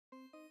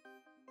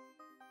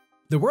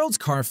The world's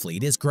car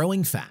fleet is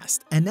growing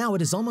fast, and now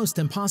it is almost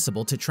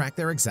impossible to track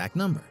their exact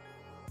number.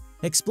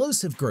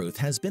 Explosive growth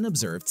has been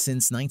observed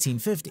since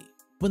 1950,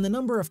 when the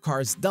number of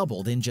cars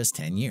doubled in just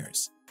 10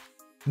 years.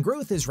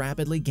 Growth is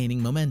rapidly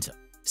gaining momentum,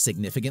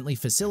 significantly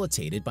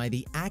facilitated by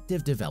the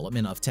active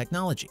development of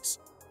technologies.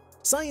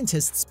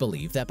 Scientists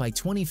believe that by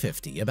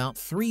 2050, about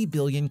 3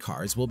 billion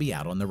cars will be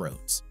out on the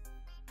roads.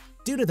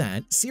 Due to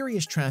that,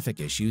 serious traffic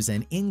issues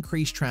and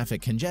increased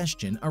traffic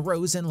congestion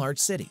arose in large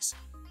cities.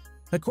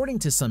 According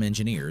to some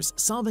engineers,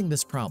 solving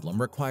this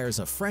problem requires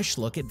a fresh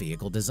look at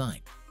vehicle design.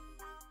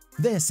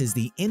 This is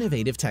the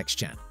Innovative Techs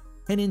channel,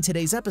 and in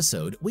today's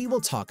episode, we will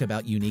talk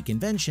about unique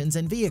inventions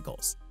and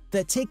vehicles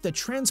that take the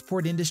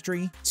transport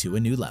industry to a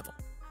new level.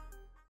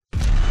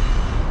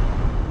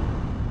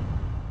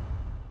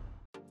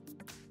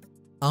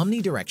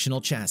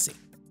 Omnidirectional chassis.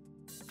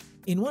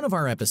 In one of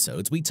our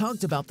episodes, we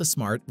talked about the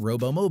smart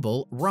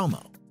Robomobile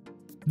Romo.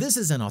 This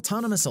is an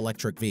autonomous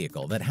electric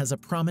vehicle that has a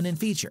prominent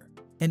feature: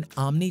 an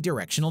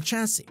omnidirectional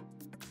chassis.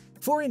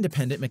 4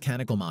 independent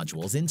mechanical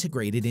modules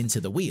integrated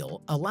into the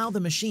wheel allow the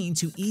machine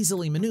to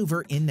easily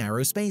maneuver in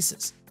narrow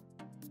spaces.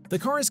 The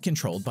car is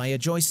controlled by a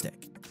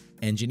joystick.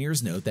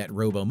 Engineers note that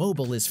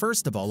Robomobile is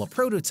first of all a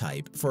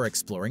prototype for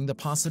exploring the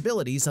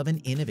possibilities of an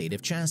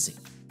innovative chassis.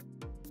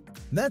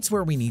 That's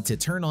where we need to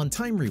turn on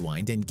time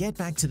rewind and get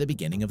back to the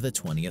beginning of the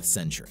 20th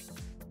century.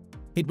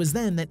 It was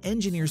then that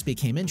engineers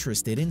became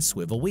interested in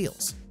swivel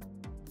wheels.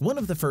 One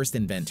of the first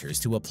inventors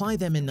to apply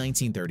them in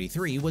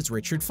 1933 was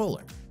Richard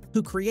Fuller,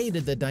 who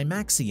created the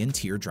Dymaxion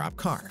teardrop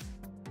car.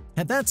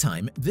 At that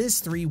time, this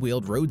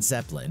 3-wheeled road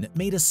zeppelin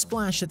made a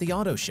splash at the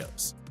auto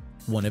shows.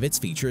 One of its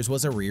features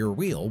was a rear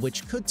wheel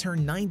which could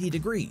turn 90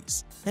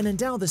 degrees and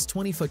endow this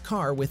 20-foot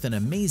car with an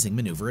amazing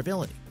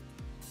maneuverability.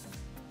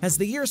 As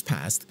the years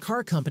passed,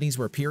 car companies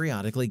were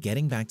periodically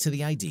getting back to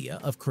the idea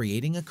of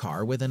creating a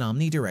car with an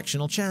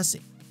omnidirectional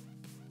chassis.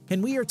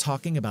 And we are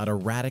talking about a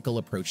radical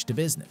approach to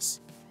business,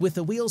 with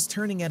the wheels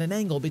turning at an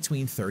angle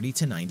between 30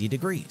 to 90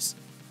 degrees.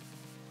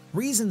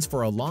 Reasons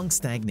for a long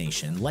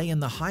stagnation lay in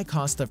the high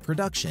cost of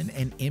production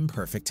and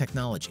imperfect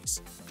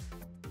technologies.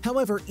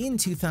 However, in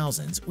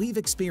 2000s, we've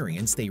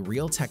experienced a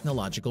real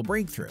technological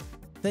breakthrough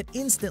that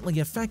instantly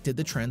affected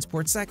the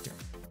transport sector.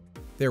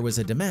 There was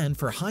a demand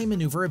for high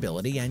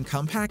maneuverability and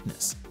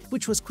compactness,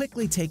 which was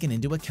quickly taken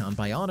into account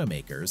by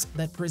automakers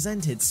that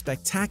presented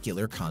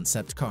spectacular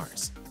concept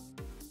cars.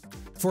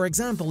 For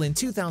example, in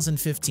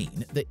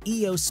 2015, the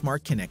EOS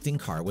Smart Connecting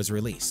Car was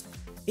released.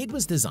 It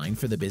was designed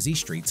for the busy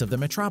streets of the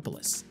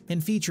metropolis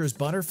and features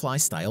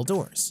butterfly-style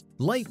doors,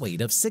 lightweight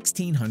of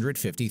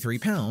 1,653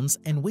 pounds,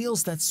 and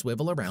wheels that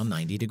swivel around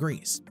 90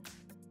 degrees.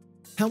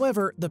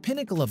 However, the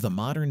pinnacle of the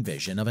modern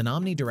vision of an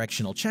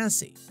omnidirectional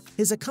chassis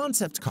is a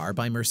concept car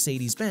by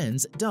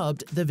Mercedes-Benz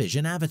dubbed the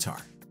Vision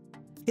Avatar.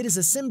 It is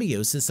a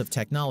symbiosis of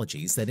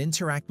technologies that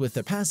interact with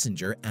the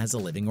passenger as a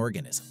living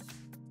organism.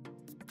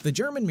 The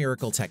German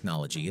Miracle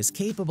technology is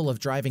capable of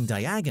driving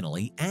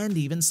diagonally and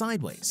even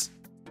sideways,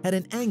 at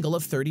an angle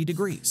of 30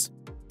 degrees.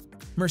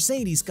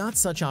 Mercedes got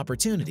such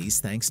opportunities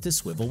thanks to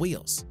swivel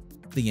wheels.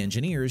 The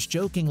engineers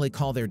jokingly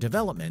call their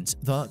development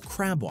the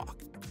crab walk.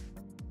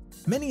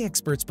 Many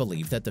experts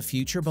believe that the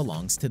future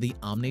belongs to the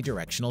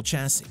omnidirectional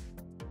chassis.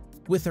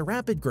 With the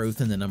rapid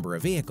growth in the number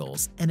of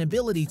vehicles, an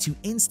ability to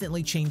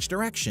instantly change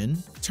direction,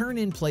 turn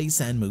in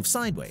place, and move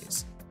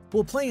sideways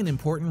will play an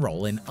important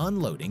role in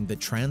unloading the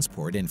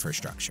transport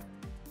infrastructure.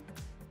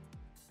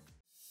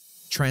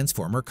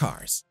 Transformer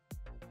cars.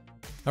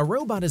 A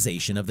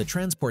robotization of the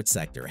transport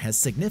sector has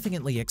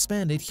significantly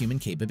expanded human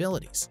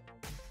capabilities.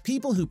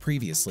 People who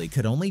previously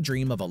could only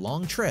dream of a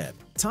long trip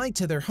tied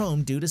to their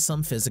home due to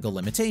some physical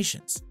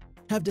limitations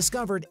have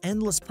discovered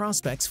endless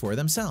prospects for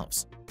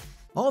themselves,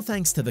 all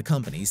thanks to the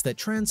companies that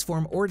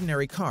transform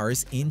ordinary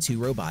cars into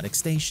robotic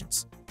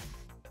stations.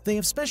 They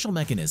have special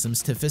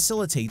mechanisms to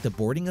facilitate the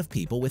boarding of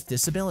people with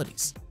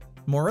disabilities.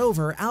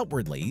 Moreover,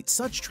 outwardly,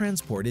 such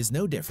transport is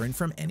no different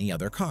from any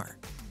other car.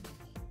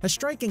 A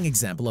striking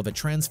example of a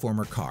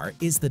transformer car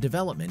is the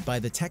development by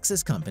the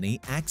Texas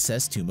company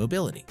Access to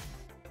Mobility.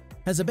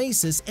 As a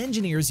basis,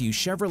 engineers use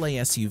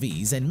Chevrolet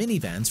SUVs and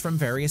minivans from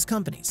various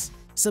companies,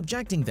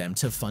 subjecting them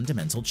to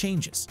fundamental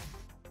changes.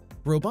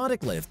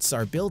 Robotic lifts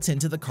are built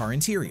into the car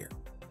interior.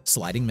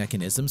 Sliding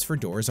mechanisms for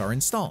doors are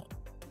installed,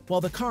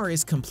 while the car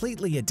is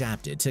completely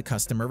adapted to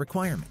customer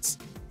requirements.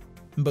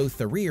 Both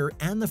the rear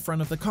and the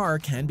front of the car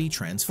can be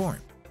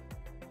transformed.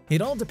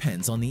 It all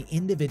depends on the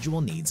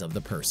individual needs of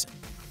the person.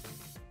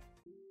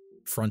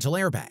 Frontal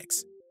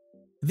airbags.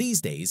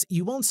 These days,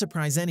 you won't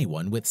surprise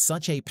anyone with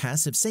such a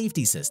passive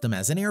safety system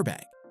as an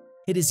airbag.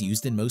 It is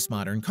used in most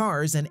modern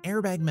cars, and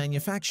airbag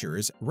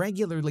manufacturers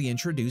regularly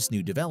introduce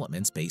new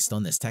developments based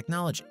on this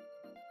technology.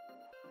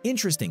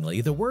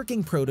 Interestingly, the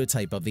working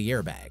prototype of the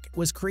airbag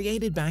was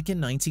created back in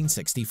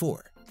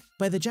 1964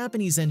 by the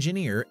Japanese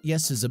engineer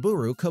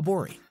Yasuzaburo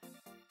Kobori.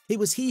 It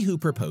was he who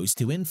proposed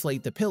to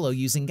inflate the pillow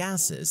using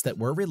gases that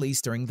were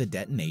released during the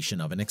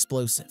detonation of an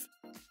explosive.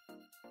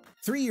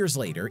 3 years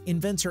later,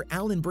 inventor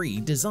Alan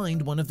Breed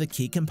designed one of the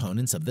key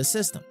components of the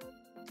system.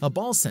 a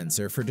ball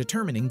sensor for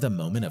determining the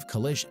moment of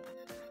collision.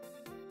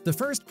 The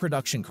first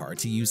production car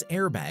to use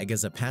airbag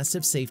as a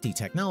passive safety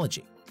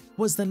technology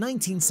was the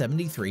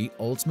 1973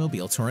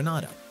 Oldsmobile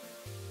Toronado.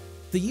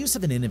 The use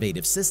of an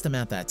innovative system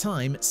at that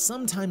time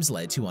sometimes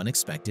led to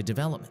unexpected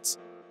developments.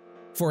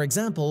 For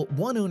example,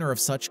 one owner of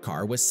such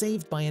car was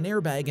saved by an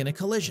airbag in a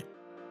collision.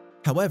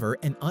 However,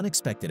 an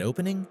unexpected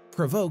opening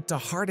provoked a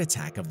heart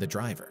attack of the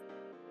driver.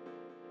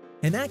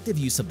 An active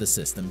use of the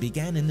system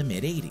began in the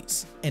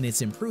mid-80s, and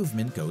its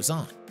improvement goes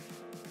on.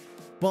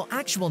 While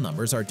actual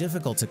numbers are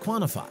difficult to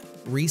quantify,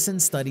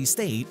 recent studies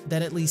state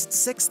that at least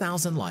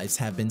 6,000 lives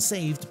have been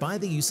saved by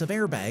the use of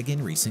airbag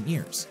in recent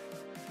years.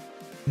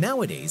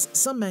 Nowadays,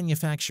 some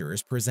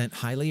manufacturers present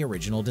highly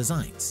original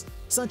designs,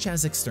 such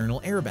as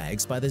external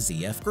airbags by the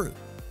ZF Group.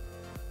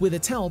 With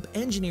its help,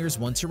 engineers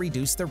want to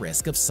reduce the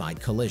risk of side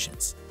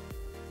collisions.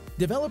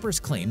 Developers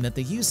claim that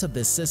the use of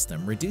this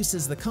system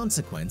reduces the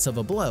consequence of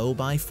a blow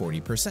by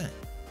 40%.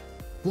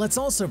 Let's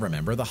also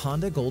remember the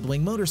Honda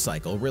Goldwing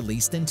motorcycle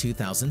released in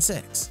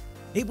 2006.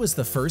 It was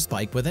the first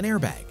bike with an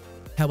airbag.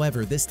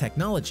 However, this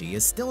technology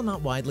is still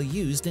not widely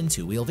used in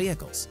two-wheel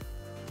vehicles.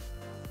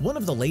 One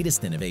of the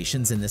latest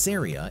innovations in this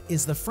area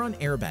is the front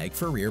airbag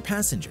for rear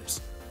passengers.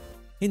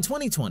 In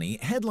 2020,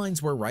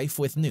 headlines were rife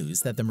with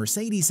news that the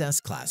Mercedes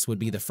S-Class would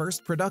be the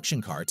first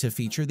production car to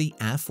feature the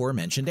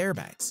aforementioned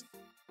airbags.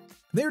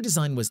 Their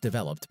design was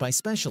developed by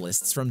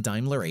specialists from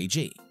Daimler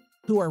AG,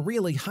 who are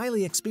really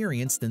highly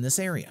experienced in this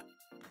area.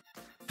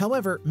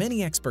 However,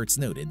 many experts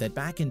noted that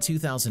back in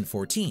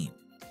 2014,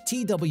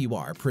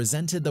 TWR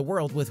presented the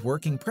world with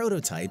working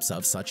prototypes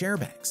of such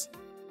airbags.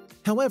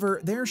 However,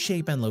 their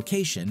shape and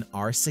location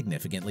are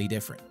significantly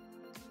different.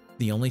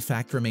 The only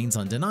fact remains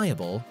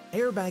undeniable: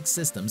 airbag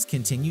systems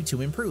continue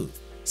to improve,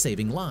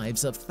 saving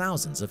lives of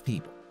thousands of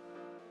people.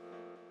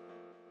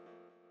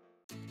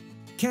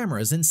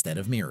 Cameras instead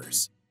of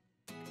mirrors.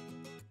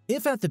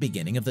 If at the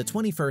beginning of the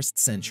 21st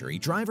century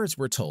drivers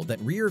were told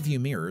that rear-view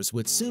mirrors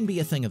would soon be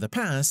a thing of the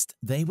past,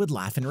 they would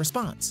laugh in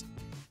response.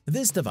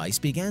 This device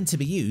began to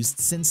be used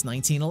since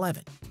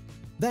 1911.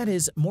 That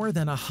is, more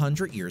than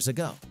 100 years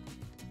ago.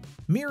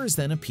 Mirrors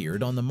then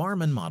appeared on the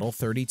Marmon Model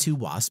 32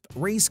 Wasp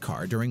race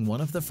car during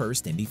one of the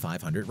first Indy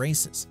 500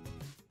 races.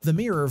 The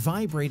mirror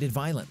vibrated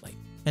violently,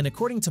 and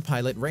according to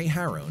pilot Ray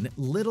Harone,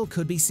 little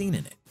could be seen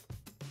in it.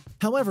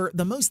 However,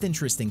 the most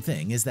interesting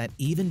thing is that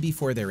even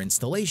before their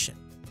installation,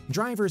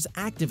 drivers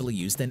actively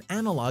used an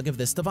analog of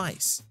this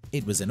device.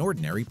 It was an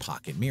ordinary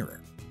pocket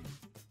mirror.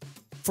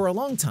 For a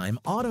long time,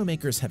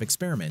 automakers have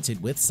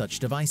experimented with such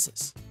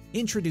devices,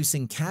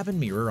 introducing cabin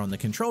mirror on the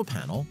control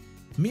panel,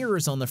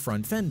 mirrors on the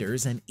front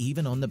fenders, and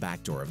even on the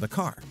back door of the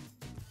car.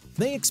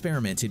 They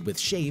experimented with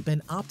shape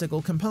and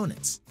optical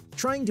components,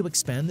 trying to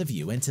expand the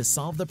view and to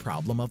solve the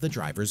problem of the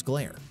driver's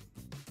glare.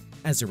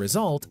 As a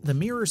result, the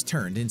mirrors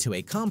turned into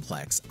a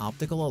complex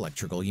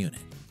optical-electrical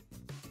unit.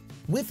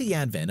 With the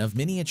advent of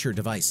miniature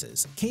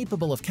devices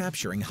capable of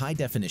capturing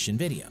high-definition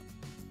video,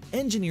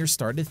 engineers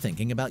started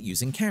thinking about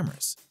using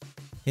cameras.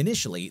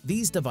 Initially,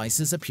 these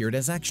devices appeared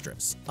as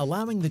extras,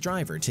 allowing the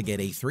driver to get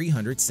a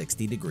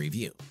 360-degree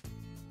view.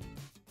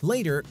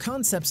 Later,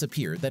 concepts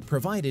appeared that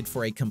provided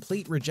for a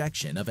complete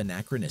rejection of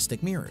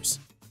anachronistic mirrors.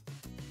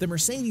 The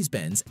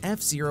Mercedes-Benz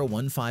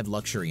F015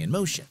 Luxury in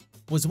Motion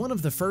was one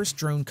of the first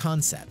drone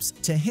concepts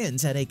to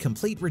hint at a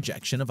complete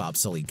rejection of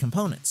obsolete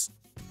components.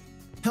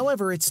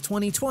 However, it's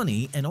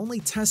 2020 and only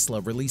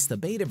Tesla released a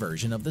beta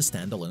version of the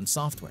standalone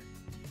software.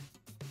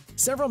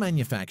 Several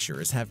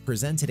manufacturers have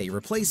presented a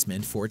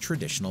replacement for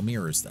traditional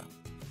mirrors, though.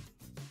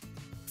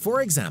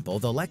 For example,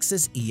 the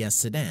Lexus ES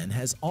sedan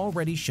has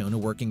already shown a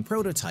working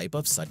prototype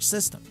of such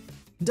system,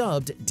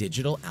 dubbed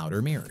digital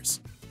outer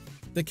mirrors.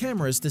 The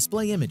cameras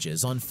display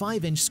images on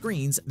 5-inch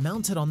screens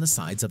mounted on the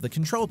sides of the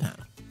control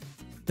panel.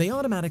 They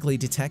automatically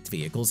detect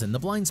vehicles in the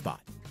blind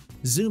spot,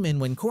 zoom in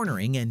when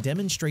cornering, and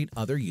demonstrate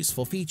other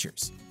useful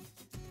features.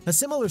 A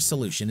similar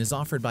solution is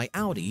offered by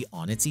Audi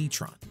on its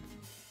e-tron.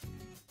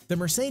 The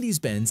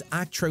Mercedes-Benz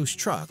Actros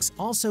trucks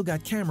also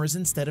got cameras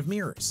instead of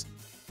mirrors.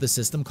 The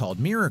system called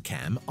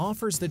MirrorCam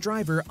offers the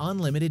driver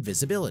unlimited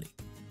visibility,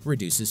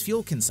 reduces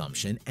fuel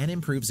consumption, and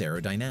improves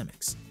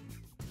aerodynamics.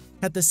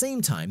 At the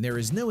same time, there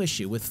is no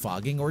issue with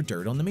fogging or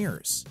dirt on the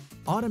mirrors,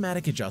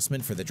 automatic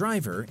adjustment for the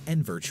driver,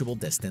 and virtual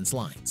distance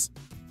lines.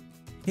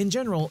 In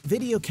general,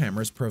 video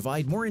cameras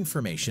provide more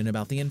information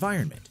about the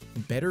environment,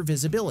 better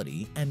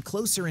visibility, and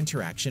closer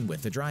interaction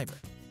with the driver.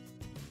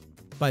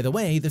 By the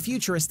way, the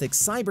futuristic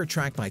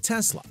Cybertruck by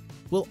Tesla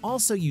will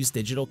also use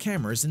digital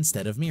cameras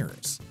instead of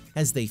mirrors,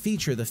 as they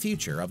feature the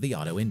future of the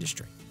auto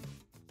industry.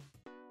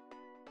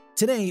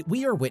 Today,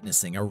 we are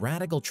witnessing a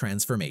radical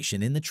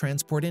transformation in the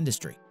transport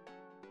industry.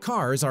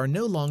 Cars are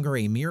no longer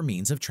a mere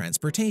means of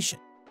transportation.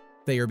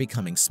 They are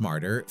becoming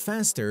smarter,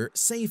 faster,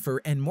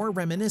 safer, and more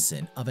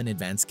reminiscent of an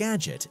advanced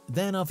gadget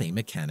than of a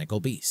mechanical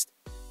beast.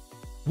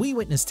 We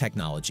witness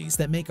technologies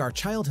that make our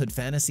childhood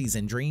fantasies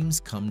and dreams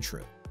come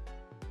true.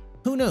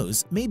 Who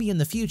knows, maybe in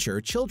the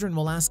future, children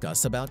will ask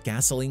us about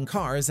gasoline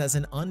cars as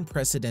an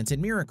unprecedented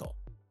miracle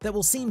that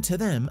will seem to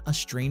them a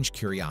strange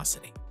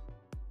curiosity.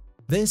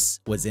 This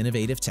was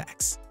Innovative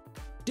Techs.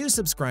 Do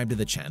subscribe to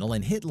the channel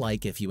and hit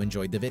like if you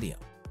enjoyed the video.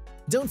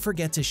 Don't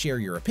forget to share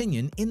your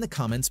opinion in the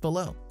comments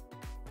below.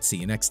 See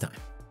you next time.